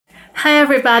Hi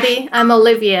everybody, I'm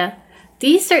Olivia.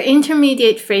 These are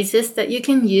intermediate phrases that you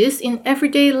can use in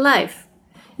everyday life.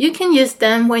 You can use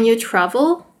them when you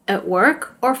travel, at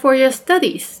work, or for your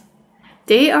studies.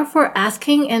 They are for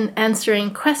asking and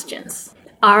answering questions.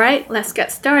 Alright, let's get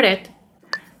started.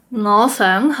 我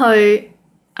想去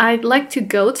I'd like to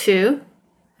go to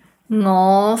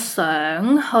我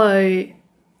想去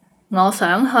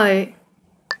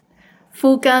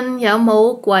附近有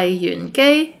冇櫃員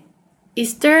機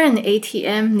Is there an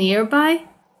ATM nearby?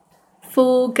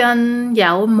 附近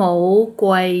有冇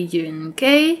櫃員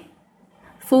機？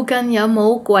附近有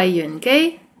冇櫃員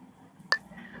機？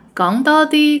講多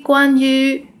啲關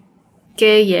於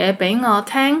嘅嘢俾我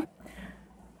聽。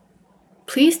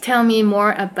Please tell me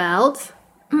more about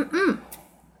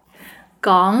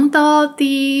講多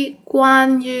啲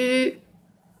關於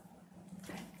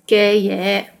嘅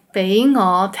嘢俾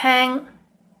我聽。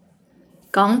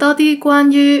講多啲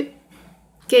關於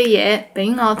嘅嘢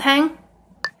俾我聽。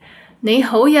你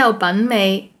好有品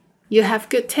味 You have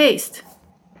good taste.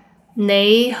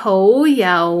 你好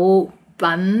有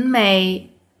品味。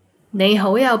你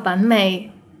好有品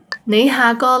味。你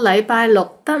下個禮拜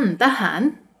六得唔得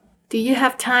閒？ Do you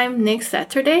have time next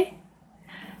Saturday?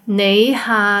 你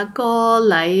下個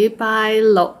禮拜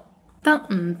六得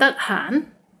唔得閒？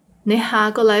你下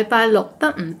個禮拜六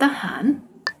得唔得閒？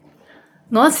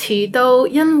我遲到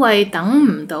因為等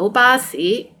唔到巴士。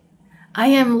I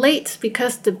am late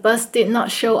because the bus did not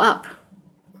show up.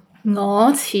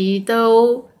 我遲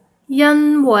到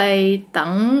因為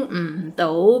等唔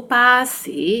到巴士。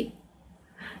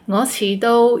我遲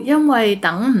到因為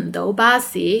等唔到巴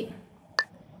士。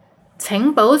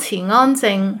請保持安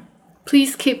靜。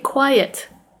Please keep quiet.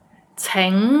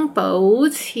 請保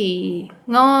持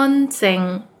安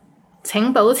靜。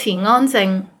請保持安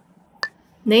靜。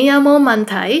你有冇問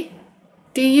題？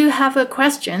 Do you have a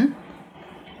question?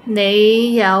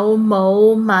 你有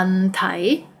冇問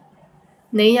題？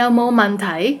你有冇問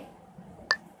題？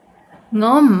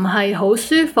我唔係好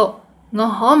舒服，我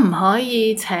可唔可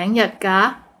以請日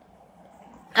假？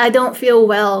 I don't feel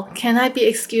well. Can I be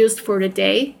excused for the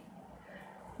day?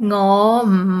 我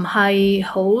唔係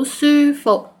好舒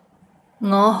服，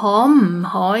我可唔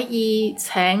可以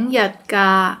請日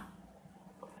假？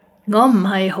我唔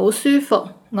係好舒服，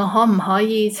我可唔可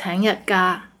以請日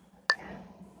假？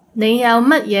你有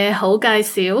乜嘢好介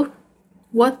紹？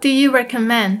 What do you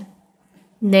recommend?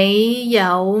 你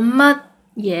有乜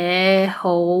嘢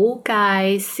好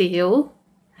介紹？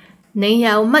你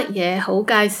有乜嘢好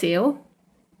介紹？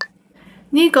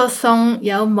呢個餸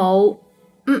有冇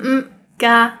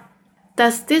加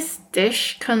Does this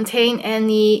dish contain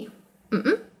any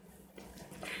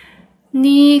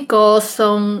呢個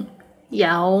餸有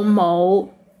冇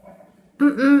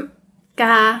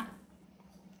加？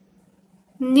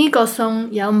呢個餸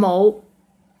有冇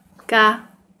加？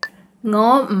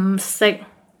我唔食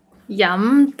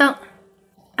飲得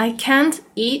I can't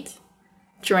eat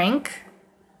drink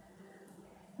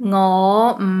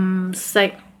我唔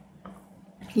食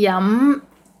飲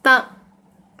得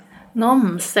我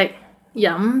唔食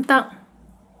飲得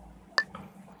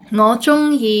我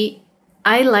鍾意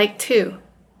I like to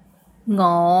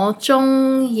我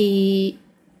鍾意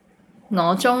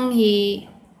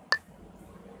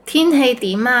天氣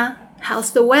點啊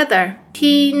How's the weather?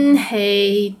 天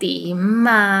氣點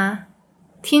啊？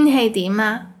天氣點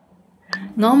啊？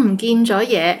我唔見咗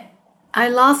嘢 I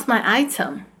lost my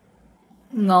item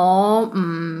我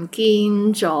唔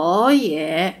見咗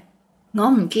嘢我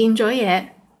唔見咗嘢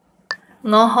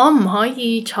我可唔可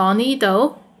以坐呢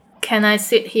度 Can I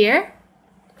sit here?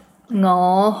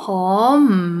 我可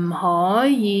唔可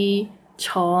以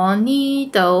坐呢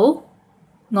度？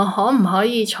我可唔可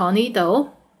以坐呢度？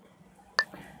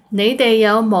你哋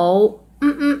有冇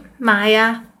賣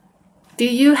啊 Do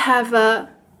you have a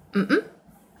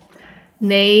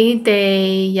你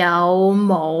哋有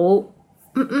冇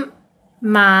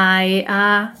賣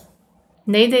啊？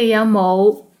你哋有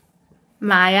冇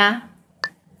賣啊？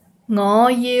我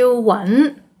要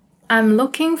揾 I'm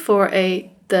looking for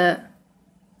a the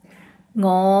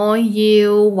我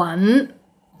要揾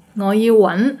我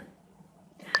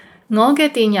嘅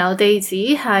電郵地址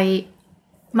係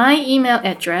My email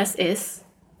address is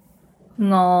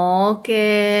我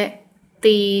嘅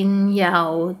電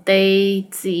郵地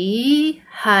址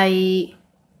係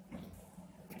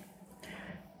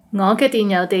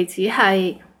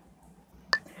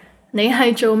你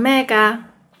係做咩㗎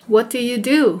What do you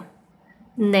do?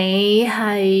 你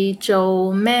係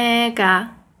做咩㗎？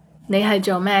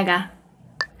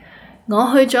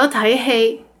我去咗睇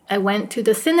戲 I went to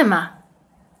the cinema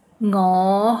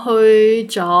我去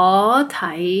咗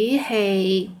睇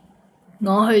戲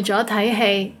我去咗睇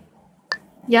戲。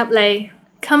入嚟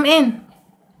come in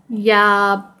入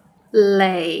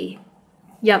嚟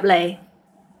入嚟。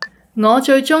我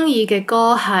最鍾意嘅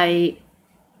歌係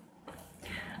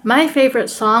My favorite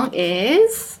song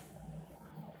is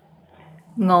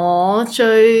我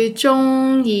最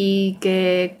鍾意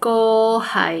嘅歌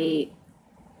係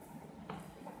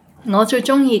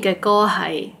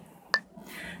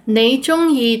你鍾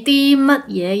意啲乜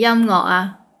嘢音樂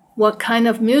啊？ What kind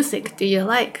of music do you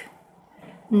like?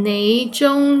 你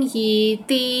鍾意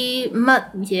啲乜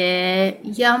嘢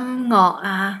音樂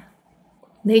啊？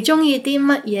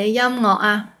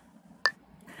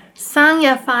生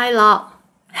日快樂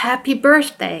Happy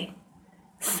birthday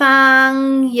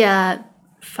生日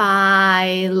快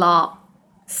樂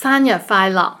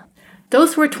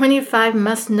Those were 25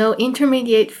 must-know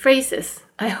intermediate phrases.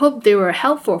 I hope they were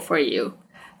helpful for you.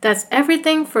 That's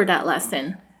everything for that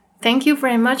lesson. Thank you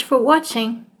very much for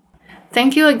watching.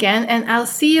 Thank you again, and I'll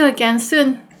see you again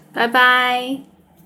soon. Bye bye.